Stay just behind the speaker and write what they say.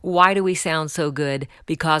Why do we sound so good?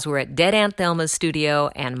 Because we're at Dead Aunt Thelma's studio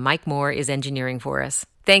and Mike Moore is engineering for us.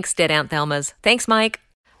 Thanks, Dead Aunt Thelma's. Thanks, Mike.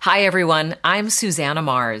 Hi, everyone. I'm Susanna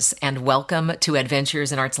Mars, and welcome to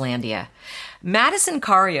Adventures in Artslandia. Madison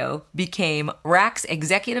Cario became RAC's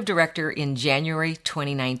executive director in January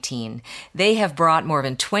 2019. They have brought more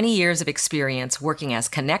than 20 years of experience working as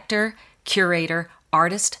connector, curator,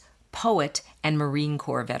 artist, poet, and Marine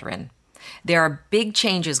Corps veteran. There are big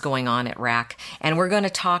changes going on at RAC, and we're going to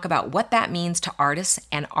talk about what that means to artists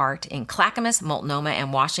and art in Clackamas, Multnomah,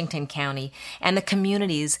 and Washington County, and the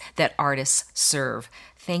communities that artists serve.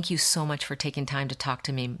 Thank you so much for taking time to talk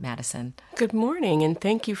to me, Madison. Good morning, and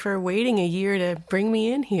thank you for waiting a year to bring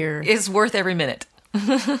me in here. It's worth every minute.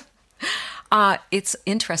 It's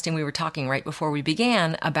interesting, we were talking right before we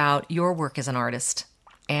began about your work as an artist.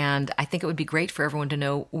 And I think it would be great for everyone to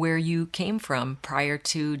know where you came from prior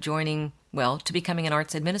to joining, to becoming an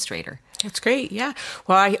arts administrator. That's great, yeah.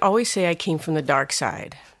 Well, I always say I came from the dark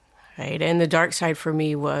side, right? And the dark side for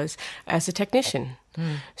me was as a technician.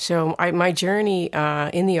 So my journey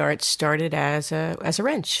in the arts started as a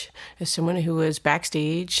wrench, as someone who was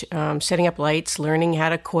backstage, setting up lights, learning how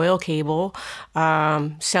to coil cable,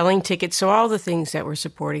 selling tickets, so all the things that were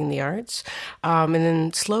supporting the arts. And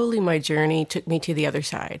then slowly my journey took me to the other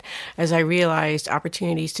side as I realized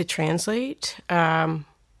opportunities to translate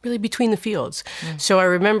really between the fields. So I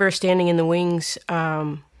remember standing in the wings,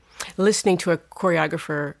 listening to a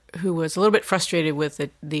choreographer who was a little bit frustrated with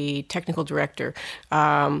the technical director.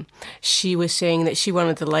 She was saying that she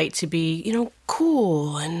wanted the light to be,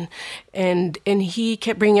 cool, and he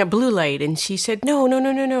kept bringing up blue light, and she said, no,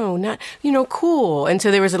 not, cool. And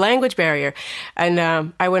so there was a language barrier,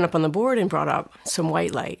 and I went up on the board and brought up some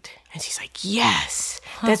white light, and she's like, yes.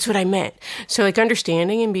 That's what I meant. So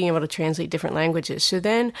understanding and being able to translate different languages. So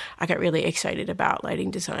then I got really excited about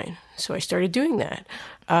lighting design. So I started doing that.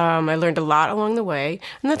 I learned a lot along the way.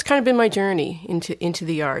 And that's kind of been my journey into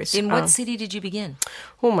the arts. In what city did you begin?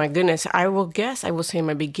 Oh, my goodness. I will say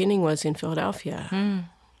my beginning was in Philadelphia.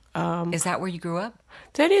 Is that where you grew up?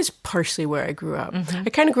 That is partially where I grew up. I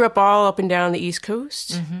kind of grew up all up and down the East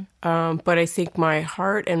Coast, but I think my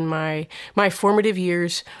heart and my formative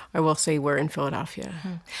years, I will say, were in Philadelphia.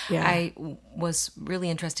 Yeah. I was really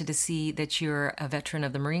interested to see that you're a veteran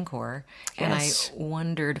of the Marine Corps, and Yes. I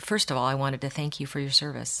wondered, first of all, I wanted to thank you for your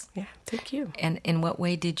service. Yeah, thank you. And in what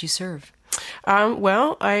way did you serve?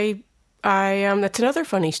 I that's another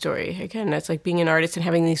funny story. Again, that's like being an artist and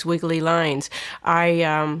having these wiggly lines.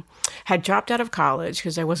 I had dropped out of college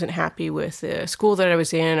because I wasn't happy with the school that I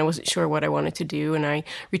was in. I wasn't sure what I wanted to do, and I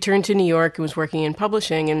returned to New York and was working in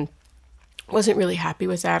publishing, and wasn't really happy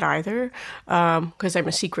with that either, because I'm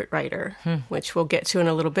a secret writer, which we'll get to in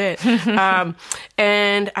a little bit.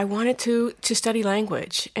 And I wanted to study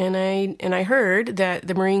language, and I heard that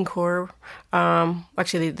the Marine Corps,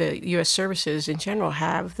 actually the U.S. services in general,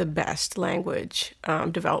 have the best language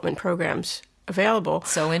development programs available.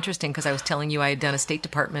 So interesting, because I was telling you I had done a State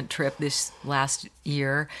Department trip this last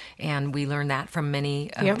year, and we learned that from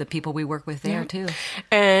many of the people we work with there, too.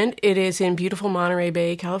 And it is in beautiful Monterey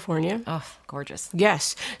Bay, California. Oh, gorgeous.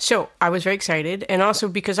 Yes. So I was very excited. And also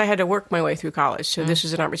because I had to work my way through college. So this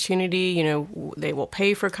was an opportunity, they will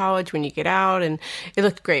pay for college when you get out. And it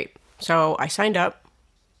looked great. So I signed up.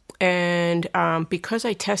 And because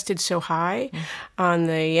I tested so high on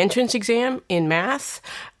the entrance exam in math,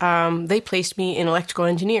 they placed me in electrical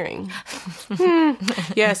engineering.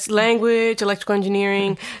 Yes, language, electrical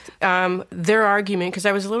engineering. Their argument, because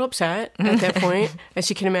I was a little upset at that point,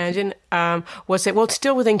 as you can imagine, was that, it's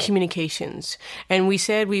still within communications. And we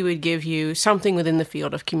said we would give you something within the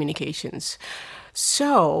field of communications.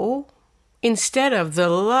 So instead of the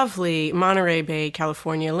lovely Monterey Bay,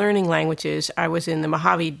 California, learning languages, I was in the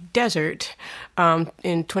Mojave Desert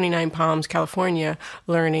in 29 Palms, California,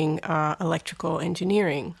 learning electrical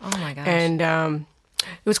engineering. Oh, my gosh. And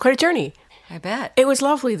it was quite a journey. I bet. It was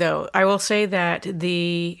lovely, though. I will say that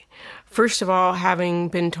first of all, having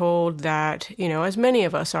been told that, as many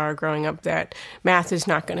of us are growing up, that math is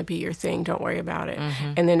not going to be your thing, don't worry about it.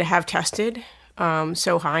 And then to have tested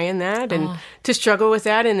so high in that, and to struggle with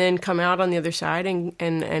that, and then come out on the other side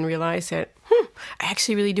and realize that I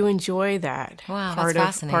actually really do enjoy that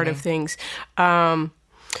part of things.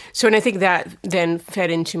 So, and I think that then fed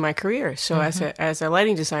into my career. So as a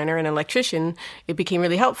lighting designer and electrician, it became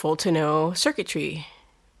really helpful to know circuitry.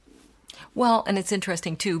 Well, and it's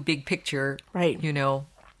interesting too, big picture, right?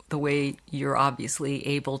 The way you're obviously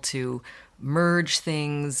able to merge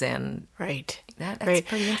things and that's pretty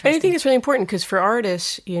interesting. And I think it's really important because for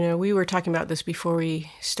artists, we were talking about this before we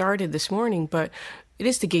started this morning, but it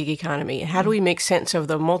is the gig economy. How do we make sense of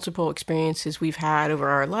the multiple experiences we've had over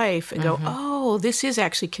our life and go, oh, this is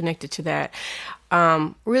actually connected to that?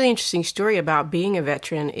 Really interesting story about being a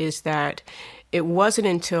veteran is that it wasn't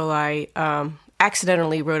until I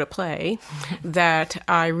accidentally wrote a play that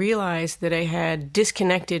I realized that I had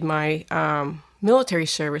disconnected my military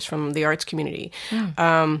service from the arts community.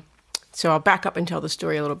 So I'll back up and tell the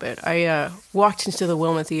story a little bit. I walked into the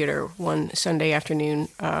Wilma Theater one Sunday afternoon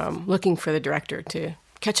looking for the director to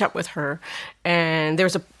catch up with her. And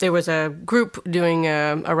there was a group doing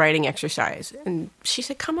a writing exercise. And she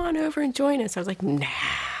said, come on over and join us. I was like, nah,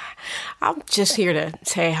 I'm just here to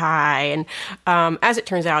say hi. And as it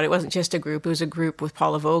turns out, it wasn't just a group. It was a group with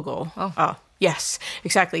Paula Vogel. Oh yes,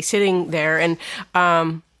 exactly, sitting there. And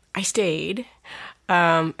I stayed.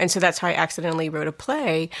 And so that's how I accidentally wrote a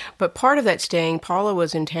play. But part of that staying, Paula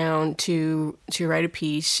was in town to write a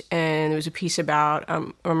piece, and it was a piece about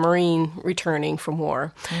a Marine returning from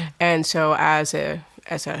war. And so as a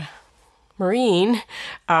Marine,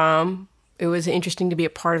 it was interesting to be a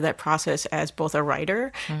part of that process as both a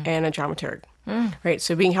writer and a dramaturg, right?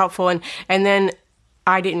 So being helpful. And then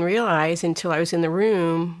I didn't realize until I was in the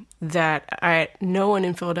room that no one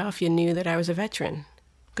in Philadelphia knew that I was a veteran,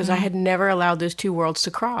 because I had never allowed those two worlds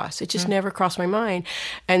to cross. It just never crossed my mind.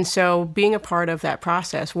 And so being a part of that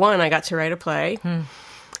process, one, I got to write a play,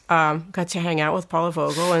 got to hang out with Paula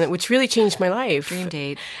Vogel, which really changed my life. Dream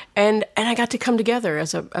date. And I got to come together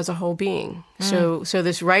as a whole being. So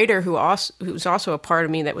this writer who was also a part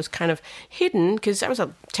of me that was kind of hidden, because I was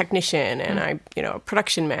a technician and a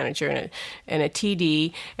production manager and a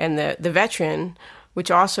TD, and the veteran, which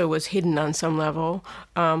also was hidden on some level,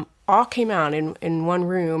 all came out in one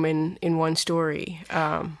room and in one story.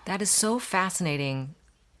 That is so fascinating.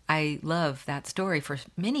 I love that story for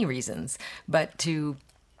many reasons, but to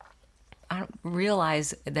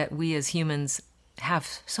realize that we as humans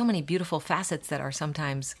have so many beautiful facets that are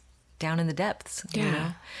sometimes down in the depths. Yeah. You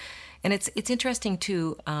know? And it's interesting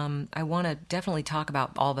too. I want to definitely talk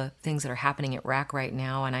about all the things that are happening at RAC right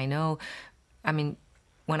now. And I know,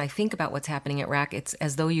 when I think about what's happening at RAC, it's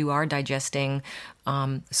as though you are digesting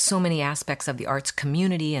so many aspects of the arts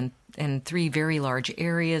community and 3 very large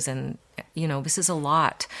areas. And, this is a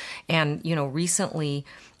lot. And, recently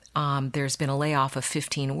there's been a layoff of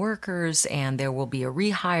 15 workers, and there will be a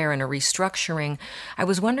rehire and a restructuring. I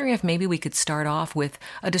was wondering if maybe we could start off with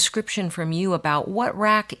a description from you about what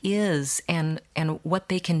RAC is and what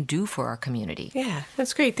they can do for our community. Yeah,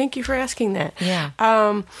 that's great. Thank you for asking that. Yeah.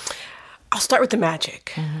 I'll start with the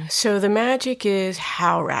magic. So the magic is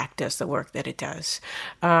how RAC does the work that it does.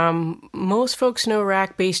 Most folks know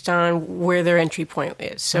RAC based on where their entry point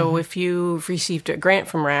is. So if you've received a grant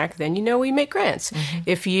from RAC, then we make grants.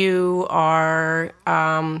 If you are,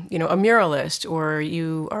 a muralist, or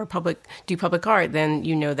you are do public art, then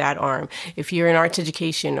you know that arm. If you're in arts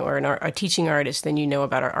education or a teaching artist, then you know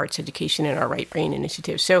about our arts education and our Right Brain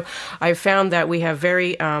initiative. So I've found that we have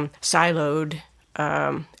very siloed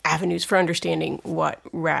avenues for understanding what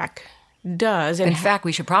RAC does. And in fact,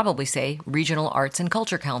 we should probably say Regional Arts and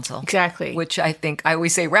Culture Council. Exactly. Which I think I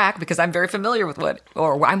always say RAC because I'm very familiar with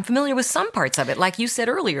I'm familiar with some parts of it. Like you said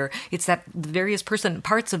earlier, it's that various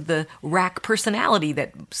parts of the RAC personality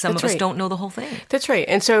that some of us don't know the whole thing. That's right.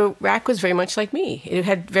 And so RAC was very much like me. It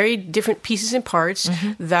had very different pieces and parts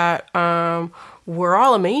that were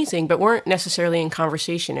all amazing, but weren't necessarily in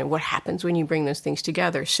conversation, and what happens when you bring those things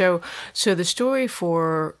together. So the story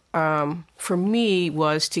for me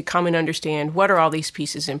was to come and understand, what are all these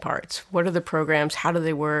pieces and parts? What are the programs? How do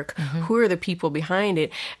they work? Who are the people behind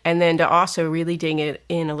it? And then to also really dig it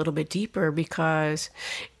in a little bit deeper, because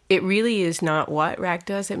it really is not what RAC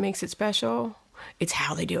does that makes it special. It's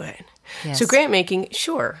how they do it. Yes. So grant making,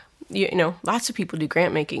 sure. Lots of people do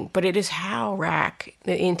grant making, but it is how RAC,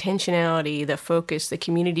 the intentionality, the focus, the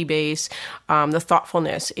community base, the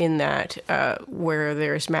thoughtfulness in that where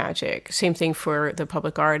there's magic. Same thing for the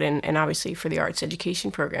public art and obviously for the arts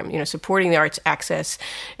education program, supporting the Arts Access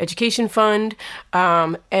Education Fund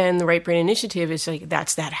and the Right Brain Initiative is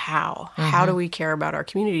that's that how. How do we care about our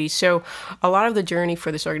community? So a lot of the journey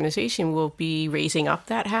for this organization will be raising up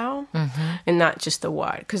that how and not just the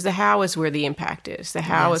what, because the how is where the impact is. The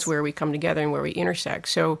how is where we come together and where we intersect.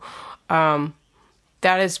 So that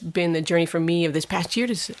has been the journey for me of this past year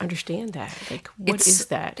to understand that. What is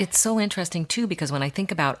that? It's so interesting, too, because when I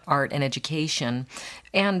think about art and education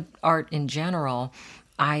and art in general,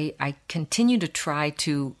 I continue to try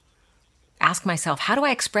to ask myself, how do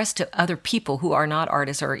I express to other people who are not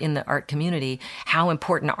artists or in the art community how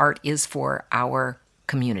important art is for our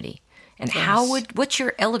community? And what's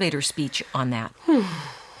your elevator speech on that?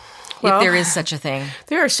 Well, if there is such a thing.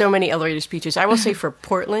 There are so many elevator speeches. I will say for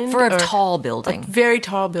Portland. For a tall building. A very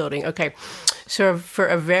tall building. Okay. So for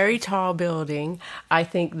a very tall building, I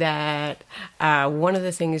think that one of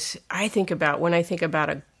the things I think about when I think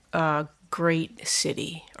about a great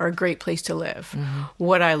city or a great place to live,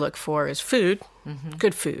 what I look for is food,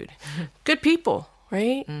 good food, good people,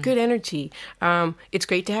 right? Good energy. It's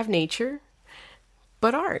great to have nature,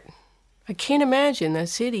 but art. I can't imagine a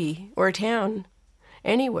city or a town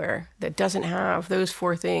anywhere that doesn't have those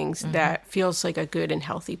four things that feels like a good and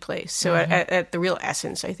healthy place. So at the real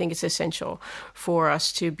essence, I think it's essential for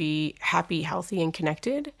us to be happy, healthy, and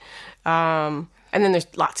connected. And then there's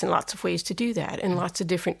lots and lots of ways to do that and lots of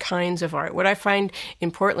different kinds of art. What I find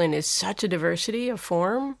in Portland is such a diversity of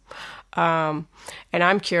form. And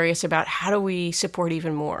I'm curious about how do we support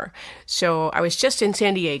even more. So I was just in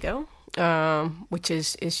San Diego, which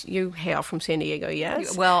is you hail from San Diego,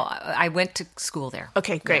 yes? Well, I went to school there.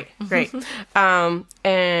 Okay, great.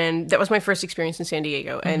 And that was my first experience in San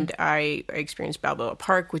Diego. And I experienced Balboa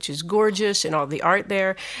Park, which is gorgeous, and all the art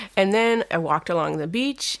there. And then I walked along the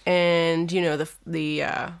beach, and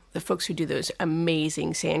the folks who do those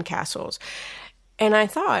amazing sandcastles. And I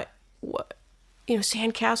thought, what?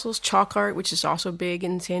 Sandcastles, chalk art, which is also big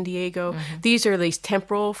in San Diego. These are these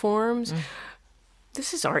temporal forms.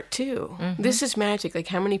 This is art too. This is magic. Like,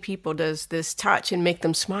 how many people does this touch and make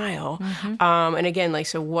them smile? And again,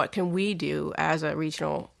 so what can we do as a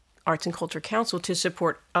regional Arts and Culture Council to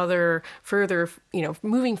support moving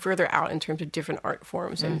further out in terms of different art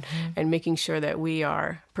forms and making sure that we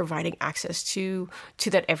are providing access to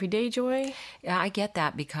that everyday joy? Yeah, I get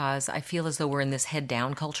that, because I feel as though we're in this head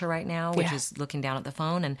down culture right now, which is looking down at the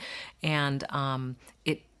phone, and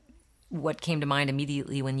what came to mind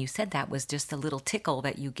immediately when you said that was just the little tickle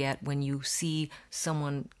that you get when you see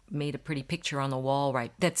someone made a pretty picture on the wall,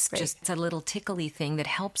 right? That's just a little tickly thing that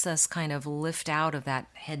helps us kind of lift out of that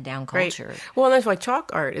head down culture. Right. Well, and that's why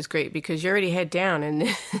chalk art is great, because you're already head down and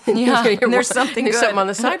there's something on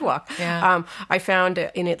the sidewalk. I found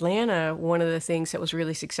in Atlanta, one of the things that was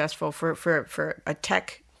really successful for a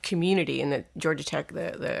tech community in the Georgia Tech,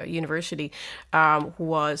 the university,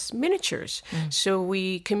 was miniatures. So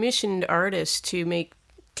we commissioned artists to make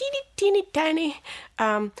teeny tiny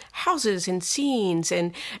houses and scenes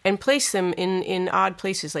and place them in odd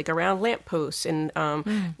places, like around lampposts and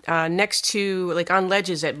next to, like, on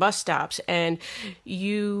ledges at bus stops. And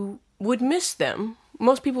you would miss them.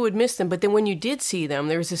 Most people would miss them, but then when you did see them,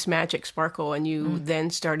 there was this magic sparkle, and you then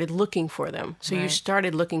started looking for them. So you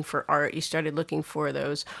started looking for art. You started looking for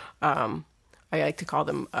those, I like to call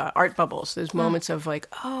them art bubbles, those moments of like,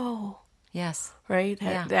 oh, yes, right?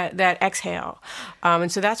 That exhale.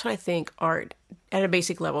 And so that's what I think art at a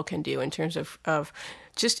basic level can do in terms of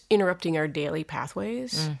just interrupting our daily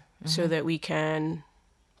pathways so that we can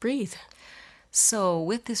breathe. So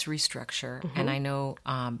with this restructure, and I know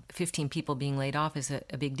 15 people being laid off is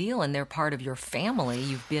a big deal, and they're part of your family.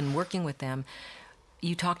 You've been working with them.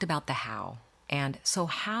 You talked about the how. And so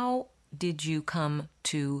how did you come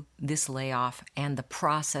to this layoff and the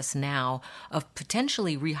process now of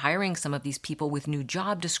potentially rehiring some of these people with new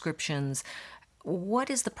job descriptions? What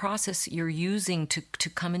is the process you're using to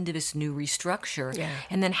come into this new restructure? Yeah.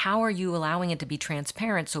 And then how are you allowing it to be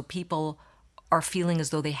transparent so people are feeling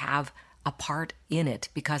as though they have a part in it,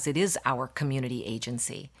 because it is our community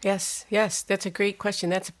agency? Yes, that's a great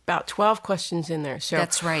question. That's about 12 questions in there. So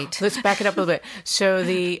that's right. Let's back it up a little bit. So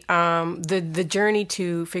the journey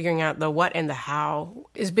to figuring out the what and the how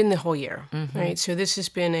has been the whole year, right? So this has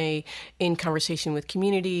been in conversation with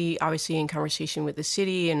community, obviously in conversation with the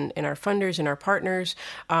city and our funders and our partners,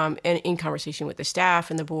 and in conversation with the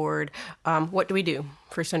staff and the board. What do we do?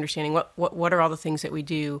 First, understanding what are all the things that we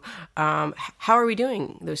do? How are we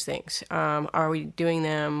doing those things? Are we doing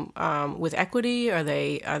them with equity? Are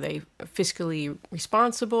they fiscally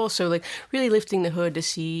responsible? So, like, really lifting the hood to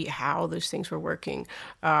see how those things were working.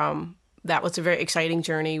 That was a very exciting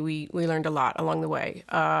journey. We learned a lot along the way.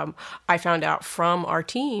 I found out from our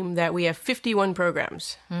team that we have 51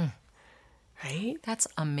 programs. Right? That's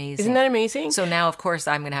amazing. Isn't that amazing? So now, of course,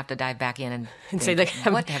 I'm going to have to dive back in and say, like,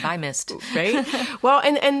 what have I missed? Right? Well,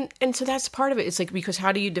 and so that's part of it. It's like, because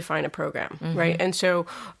how do you define a program, right? And so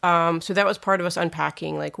so that was part of us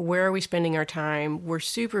unpacking, like, where are we spending our time? We're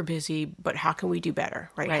super busy, but how can we do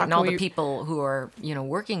better, right? And all the people who are,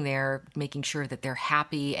 working there, making sure that they're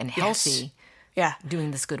happy and healthy,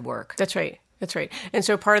 doing this good work. That's right. That's right. And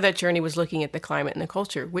so part of that journey was looking at the climate and the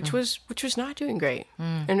culture, which was not doing great,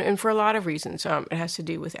 and for a lot of reasons. It has to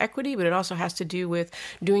do with equity, but it also has to do with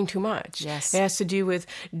doing too much. Yes. It has to do with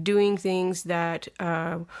doing things that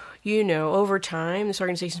over time. This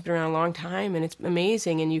organization's been around a long time, and it's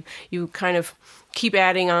amazing. And you kind of keep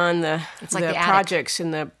adding on the projects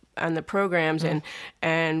and the programs,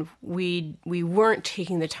 and we weren't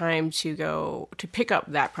taking the time to pick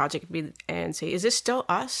up that project and say, is this still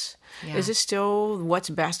us? Yeah. Is this still what's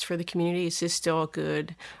best for the community? Is this still a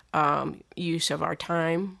good use of our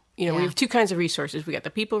time? We have two kinds of resources. We got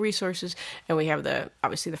the people resources, and we have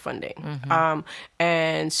obviously the funding.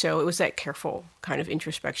 And so it was that careful kind of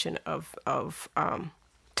introspection of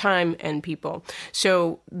time and people.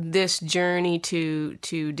 So this journey to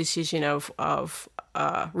decision of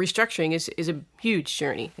restructuring is a huge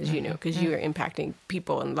journey, as you know, because you are impacting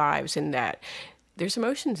people and lives, and that there's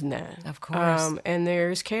emotions in that, of course, and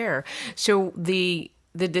there's care. So the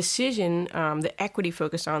decision, the equity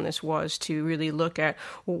focus on this was to really look at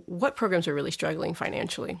what programs are really struggling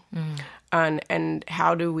financially, and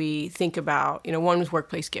how do we think about, one was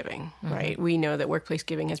workplace giving, right? We know that workplace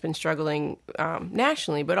giving has been struggling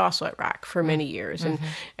nationally, but also at RAC for many years. And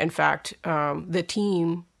in fact, the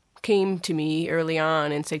team came to me early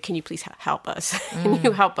on and said, can you please help us? Can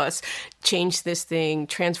you help us change this thing,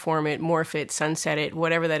 transform it, morph it, sunset it,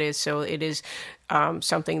 whatever that is, so it is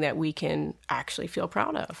something that we can actually feel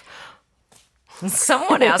proud of.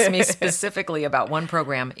 Someone asked me specifically about one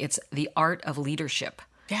program. It's the Art of Leadership.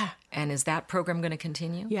 Yeah. And is that program going to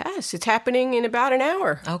continue? Yes, it's happening in about an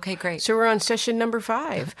hour. Okay, great. So we're on session number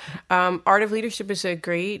 5. Art of Leadership is a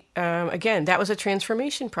great, again, that was a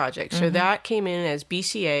transformation project. So that came in as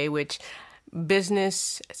BCA, which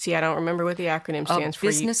business, I don't remember what the acronym stands for.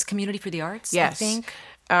 Business Community for the Arts, yes. I think.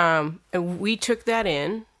 And we took that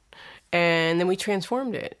in, and then we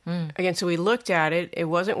transformed it. Again, so we looked at it. It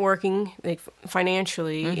wasn't working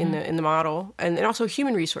financially in the model, and also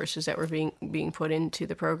human resources that were being put into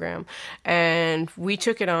the program. And we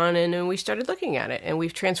took it on, and then we started looking at it, and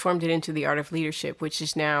we've transformed it into the Art of Leadership, which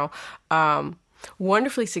is now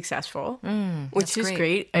wonderfully successful, which is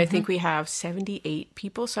great. I think we have 78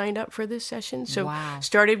 people signed up for this session. So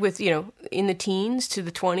started with, in the teens to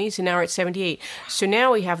the 20s, and now we're at 78. So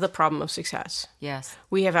now we have the problem of success. Yes.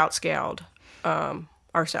 We have outscaled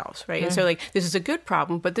ourselves, right? And so this is a good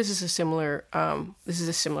problem, but this is a similar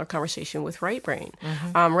conversation with Right Brain.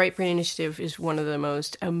 Right Brain Initiative is one of the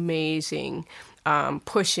most amazing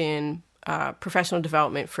push in professional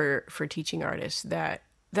development for teaching artists that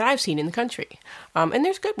I've seen in the country. And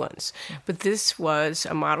there's good ones. But this was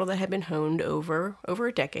a model that had been honed over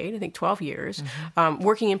a decade, I think 12 years,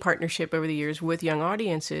 working in partnership over the years with young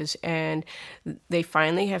audiences. And they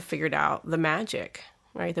finally have figured out the magic,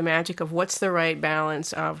 right? The magic of what's the right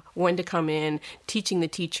balance of when to come in. Teaching the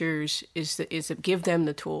teachers is to give them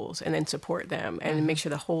the tools and then support them and make sure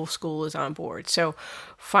the whole school is on board. So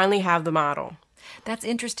finally have the model. That's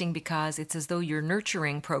interesting because it's as though you're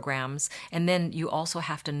nurturing programs, and then you also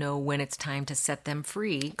have to know when it's time to set them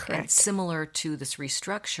free. Correct. And similar to this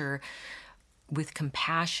restructure, with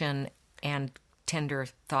compassion and tender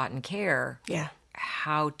thought and care. Yeah.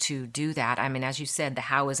 How to do that. I mean, as you said, the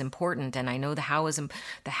how is important, and I know the how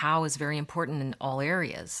is very important in all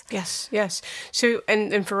areas. Yes. So,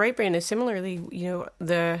 and for Right Brain, similarly,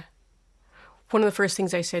 one of the first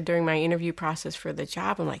things I said during my interview process for the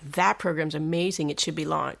job, I'm like, that program's amazing. It should be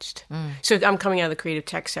launched. So I'm coming out of the creative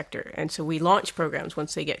tech sector. And so we launch programs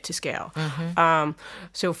once they get to scale.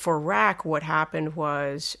 So for RAC, what happened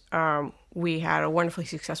was we had a wonderfully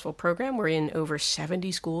successful program. We're in over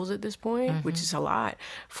 70 schools at this point, which is a lot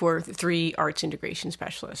for 3 arts integration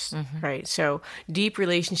specialists, right? So deep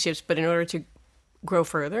relationships, but in order to grow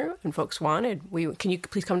further, and folks wanted, can you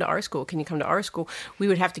please come to our school? Can you come to our school? We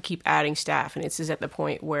would have to keep adding staff, and it's at the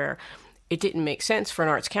point where it didn't make sense for an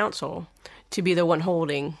arts council to be the one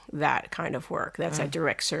holding that kind of work. That's that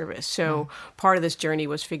direct service. So part of this journey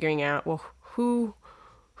was figuring out, well, who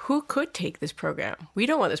could take this program? We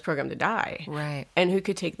don't want this program to die, right? And who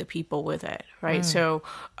could take the people with it, right? So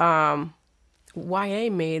YA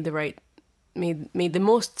made the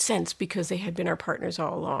most sense because they had been our partners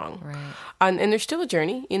all along. Right. And there's still a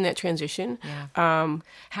journey in that transition. Yeah.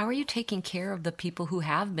 How are you taking care of the people who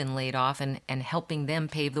have been laid off and helping them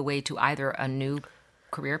pave the way to either a new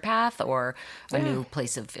career path or a new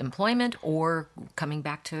place of employment or coming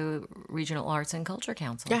back to Regional Arts and Culture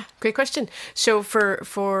Council? Yeah, great question. So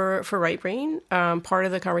for Right Brain, part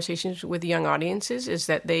of the conversations with the young audiences is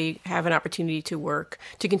that they have an opportunity to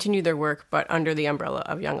continue their work, but under the umbrella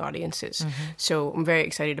of young audiences. So I'm very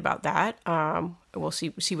excited about that. we'll see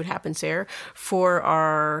what happens there. For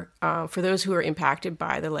our for those who are impacted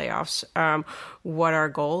by the layoffs, what our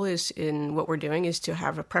goal is in what we're doing is to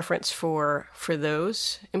have a preference for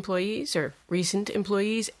those employees or recent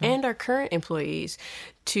employees and our current employees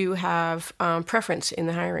to have preference in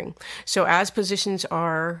the hiring. So as positions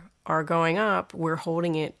are going up, we're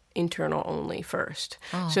holding it internal only first.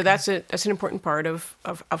 Oh, okay. So that's an important part of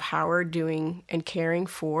how we're doing and caring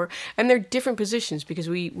for. And they're different positions because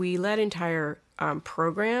we let entire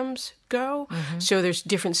programs go. Mm-hmm. So there's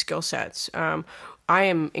different skill sets. I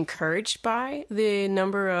am encouraged by the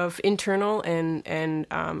number of internal and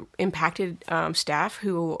impacted staff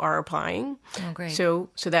who are applying. Oh, great. So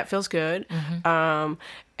that feels good. Mm-hmm.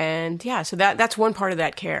 And yeah, so that's one part of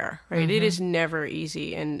that care, right? Mm-hmm. It is never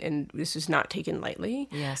easy, and this is not taken lightly.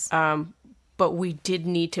 Yes. But we did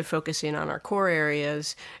need to focus in on our core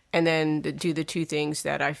areas and then do the two things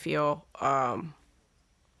that I feel an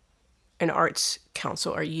arts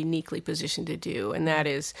council are uniquely positioned to do, and that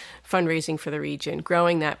is fundraising for the region,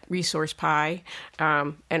 growing that resource pie,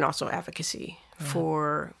 and also advocacy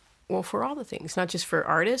for all the things, not just for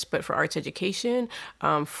artists, but for arts education,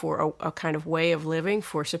 for a kind of way of living,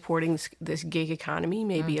 for supporting this gig economy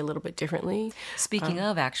maybe a little bit differently. Speaking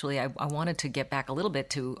of, actually, I wanted to get back a little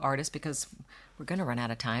bit to artists because we're going to run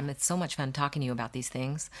out of time. It's so much fun talking to you about these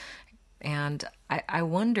things. And I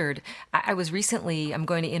wondered, I'm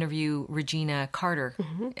going to interview Regina Carter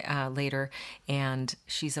later, and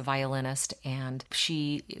she's a violinist, and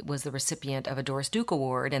she was the recipient of a Doris Duke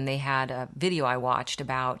Award, and they had a video I watched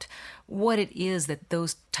about what it is that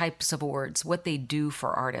those types of awards, what they do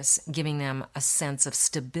for artists, giving them a sense of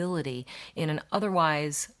stability in an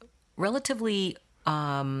otherwise relatively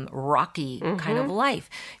rocky kind of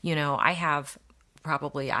life. You know, I have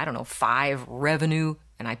probably, 5 revenue,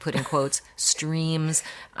 and I put in quotes, streams.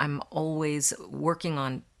 I'm always working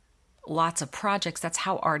on lots of projects. That's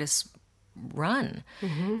how artists run.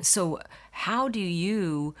 Mm-hmm. So how do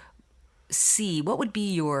you see, what would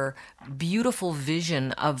be your beautiful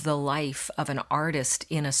vision of the life of an artist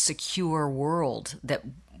in a secure world that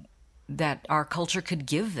our culture could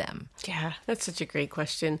give them? Yeah, that's such a great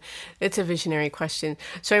question. It's a visionary question.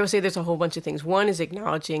 So I would say there's a whole bunch of things. One is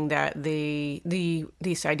acknowledging that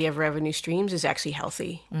this idea of revenue streams is actually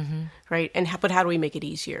healthy, right? But how do we make it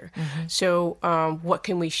easier? Mm-hmm. So what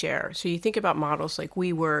can we share? So you think about models like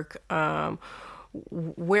WeWork.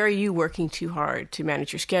 Where are you working too hard to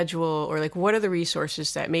manage your schedule? Or like, what are the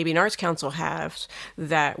resources that maybe an arts council has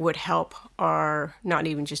that would help our, not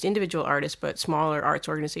even just individual artists, but smaller arts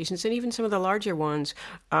organizations and even some of the larger ones,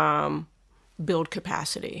 build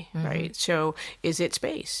capacity, right? So is it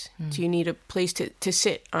space? Do you need a place to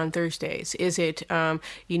sit on Thursdays? Is it,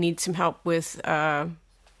 you need some help with, HR?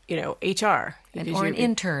 Or an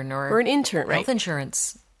intern, right? Health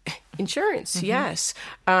insurance. Insurance, yes.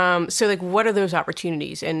 So like, what are those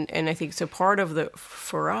opportunities? And I think so part of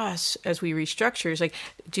for us as we restructure is like,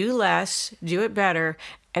 do less, do it better,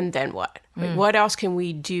 and then what? Like, what else can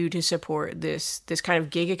we do to support this kind of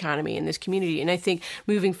gig economy in this community? And I think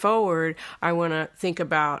moving forward, I want to think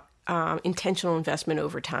about intentional investment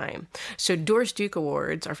over time. So Doris Duke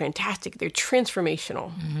Awards are fantastic. They're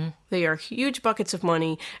transformational. Mm-hmm. They are huge buckets of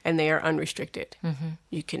money, and they are unrestricted. Mm-hmm.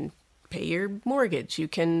 You can pay your mortgage. You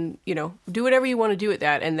can, do whatever you want to do with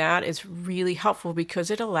that. And that is really helpful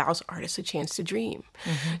because it allows artists a chance to dream.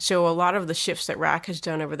 Mm-hmm. So a lot of the shifts that RAC has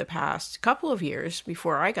done over the past couple of years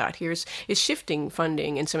before I got here is shifting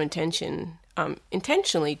funding and some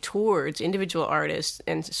intentionally towards individual artists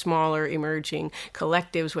and smaller emerging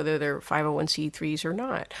collectives, whether they're 501c3s or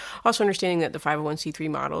not. Also understanding that the 501c3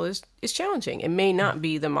 model is challenging. It may not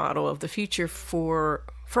be the model of the future for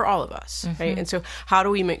all of us, right? And so how do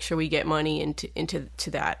we make sure we get money into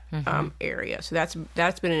that area? So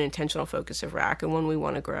that's been an intentional focus of RAC and one we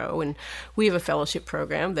want to grow. And we have a fellowship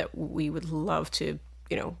program that we would love to,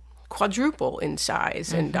 quadruple in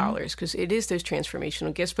size and dollars, because it is those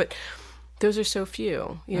transformational gifts. But those are so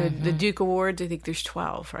few. The Duke Awards, I think there's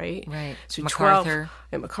 12, right? Right. So MacArthur. 12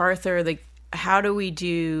 at MacArthur. Like, how do we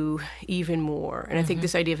do even more? And I think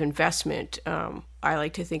this idea of investment, I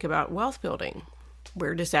like to think about wealth building.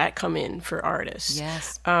 Where does that come in for artists?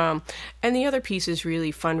 Yes. And the other piece is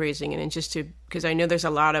really fundraising, and just because I know there's a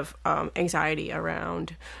lot of anxiety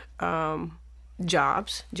around job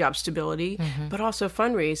stability, but also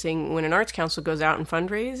fundraising. When an arts council goes out and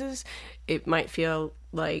fundraises, it might feel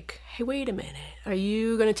like, hey, wait a minute, are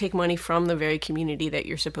you going to take money from the very community that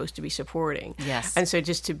you're supposed to be supporting? Yes. And so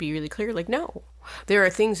just to be really clear, like, no, there are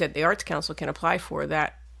things that the arts council can apply for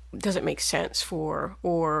that doesn't make sense for,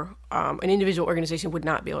 or an individual organization would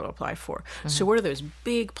not be able to apply for. So what are those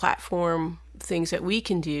big platform things that we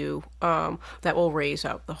can do that will raise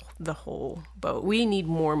up the whole boat. We need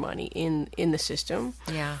more money in the system.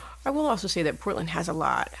 Yeah. I will also say that Portland has a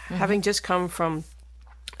lot. Having just come from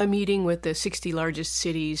a meeting with the 60 largest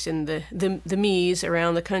cities and the MEs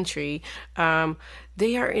around the country,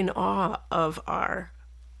 they are in awe of our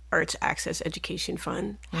Arts Access Education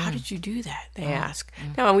Fund. How did you do that? They ask.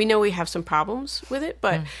 Now, we know we have some problems with it,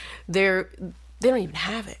 but they don't even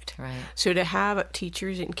have it. Right. So to have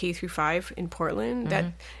teachers in K through 5 in Portland, that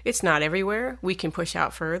it's not everywhere. We can push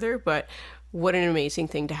out further, but what an amazing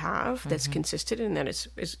thing to have that's consistent and that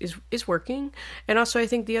is working. And also, I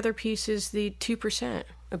think the other piece is the 2%.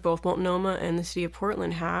 Both Multnomah and the city of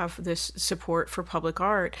Portland have this support for public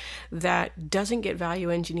art that doesn't get value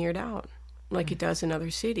engineered out like it does in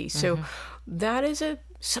other cities. So that is a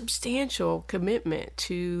substantial commitment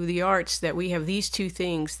to the arts, that we have these two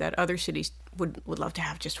things that other cities would love to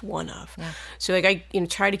have just one of. Yeah. So like I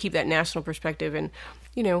try to keep that national perspective and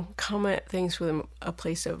come at things with a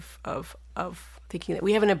place of thinking that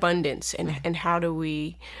we have an abundance, and how do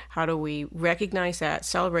we recognize that,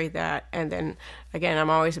 celebrate that, and then again, I'm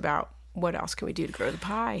always about what else can we do to grow the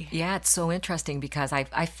pie. Yeah, it's so interesting because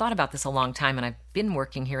I've thought about this a long time, and I've been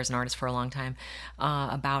working here as an artist for a long time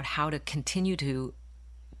about how to continue to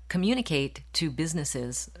communicate to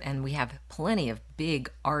businesses, and we have plenty of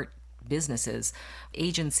big art businesses,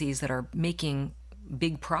 agencies that are making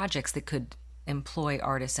big projects that could employ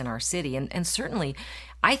artists in our city. And certainly,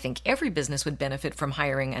 I think every business would benefit from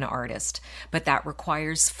hiring an artist, but that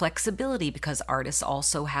requires flexibility because artists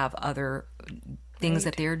also have other things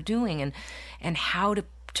that they're doing, and how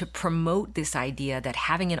to promote this idea that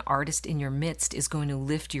having an artist in your midst is going to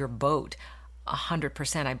lift your boat.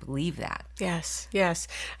 100%, I believe that. Yes. I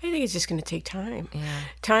think it's just going to take time. Yeah.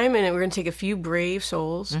 Time, and we're going to take a few brave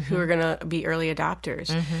souls who are going to be early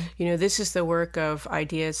adopters. This is the work of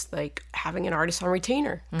ideas like having an artist on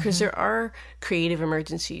retainer, because there are creative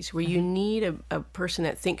emergencies where you need a person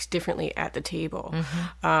that thinks differently at the table.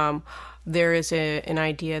 There is an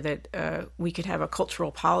idea that we could have a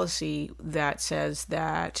cultural policy that says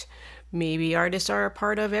that maybe artists are a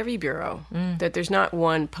part of every bureau, that there's not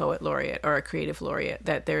one poet laureate or a creative laureate,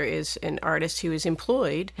 that there is an artist who is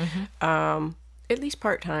employed, at least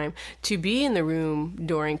part-time, to be in the room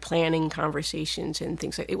during planning conversations and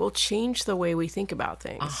things like that. It will change the way we think about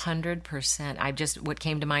things. 100%. What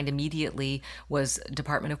came to mind immediately was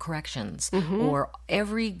Department of Corrections, or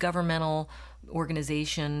every governmental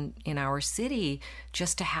organization in our city,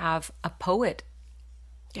 just to have a poet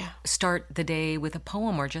start the day with a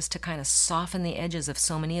poem, or just to kind of soften the edges of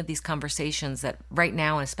so many of these conversations that right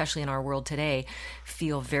now, and especially in our world today,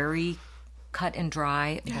 feel very cut and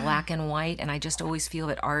dry, black and white. And I just always feel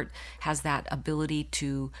that art has that ability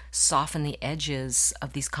to soften the edges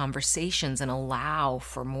of these conversations and allow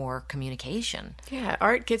for more communication. Yeah,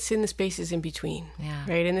 art gets in the spaces in between,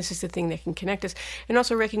 right? And this is the thing that can connect us. And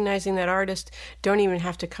also recognizing that artists don't even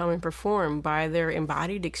have to come and perform. By their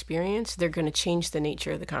embodied experience, they're going to change the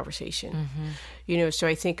nature of the conversation. So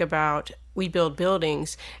I think about, we build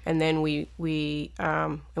buildings, and then we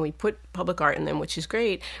put public art in them, which is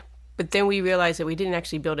great. But then we realized that we didn't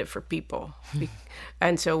actually build it for people.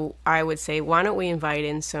 And so I would say, why don't we invite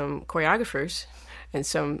in some choreographers and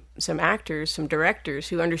some actors, some directors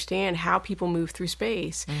who understand how people move through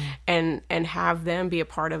space, and have them be a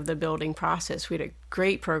part of the building process. We had a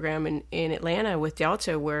great program in Atlanta with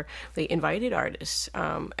Delta where they invited artists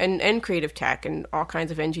and creative tech and all kinds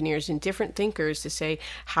of engineers and different thinkers to say,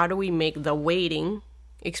 how do we make the waiting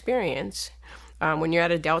experience when you're at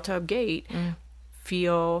a Delta gate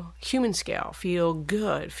feel human scale, feel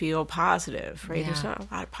good, feel positive, right? There's not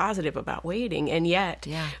a lot of positive about waiting, and yet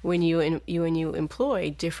when you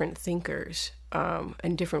employ different thinkers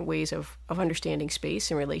and different ways of understanding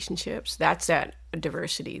space and relationships, that's that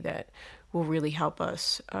diversity that will really help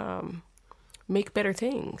us make better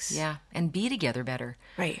things. Yeah, and be together better.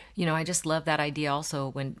 Right. I just love that idea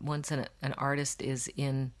also, when once an artist is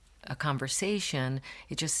in a conversation,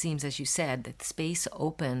 it just seems, as you said, that space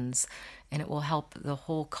opens, and it will help the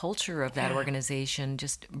whole culture of that organization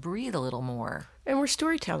just breathe a little more. And we're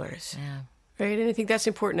storytellers. Yeah. Right, and I think that's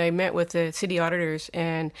important. I met with the city auditors,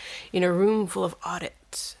 and in a room full of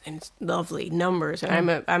audits and it's lovely numbers.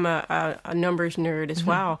 And I'm a numbers nerd as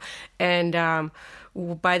well. And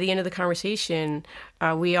by the end of the conversation,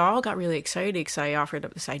 we all got really excited because I offered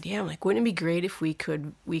up this idea. I'm like, wouldn't it be great if we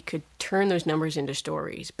could turn those numbers into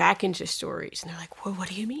stories, back into stories? And they're like, well, what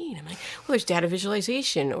do you mean? I'm like, well, there's data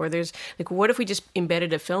visualization, or there's like, what if we just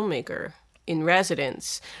embedded a filmmaker in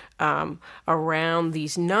residence around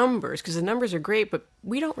these numbers, because the numbers are great, but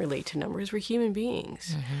we don't relate to numbers. We're human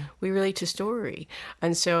beings. We relate to story.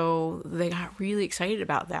 And so they got really excited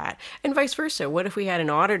about that. And vice versa. What if we had an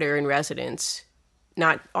auditor in residence,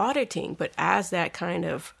 not auditing, but as that kind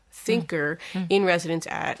of thinker in residence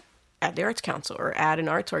at the Arts Council or at an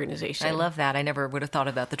arts organization? I love that. I never would have thought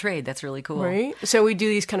about the trade. That's really cool. Right? So we do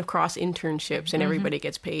these kind of cross internships, and everybody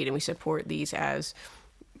gets paid, and we support these as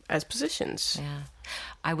positions. Yeah.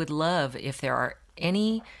 I would love if there are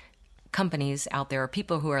any companies out there, or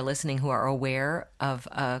people who are listening who are aware of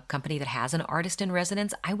a company that has an artist in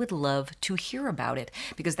residence. I would love to hear about it,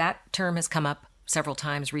 because that term has come up several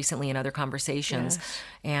times recently in other conversations. Yes.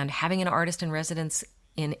 And having an artist in residence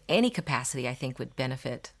in any capacity, I think, would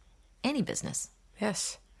benefit any business.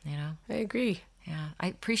 Yes. You know? I agree. Yeah, I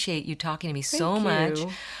appreciate you talking to me so Thank much.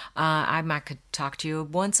 you. I could talk to you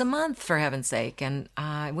once a month, for heaven's sake, and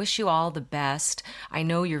I wish you all the best. I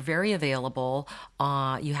know you're very available.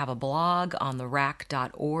 You have a blog on the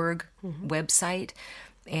RAC.org website,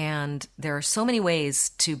 and there are so many ways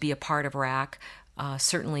to be a part of RAC,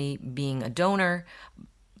 certainly being a donor,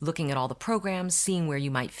 looking at all the programs, seeing where you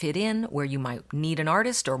might fit in, where you might need an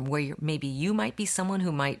artist, or where maybe you might be someone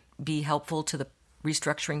who might be helpful to the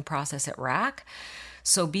restructuring process at RAC.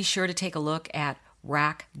 So be sure to take a look at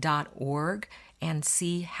RAC.org and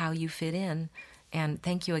see how you fit in. And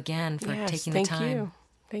thank you again for taking the time. Thank you.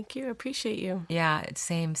 Thank you. I appreciate you. Yeah, it's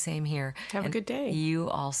same here. Have a good day. You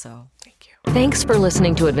also. Thank you. Thanks for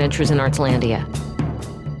listening to Adventures in Artslandia.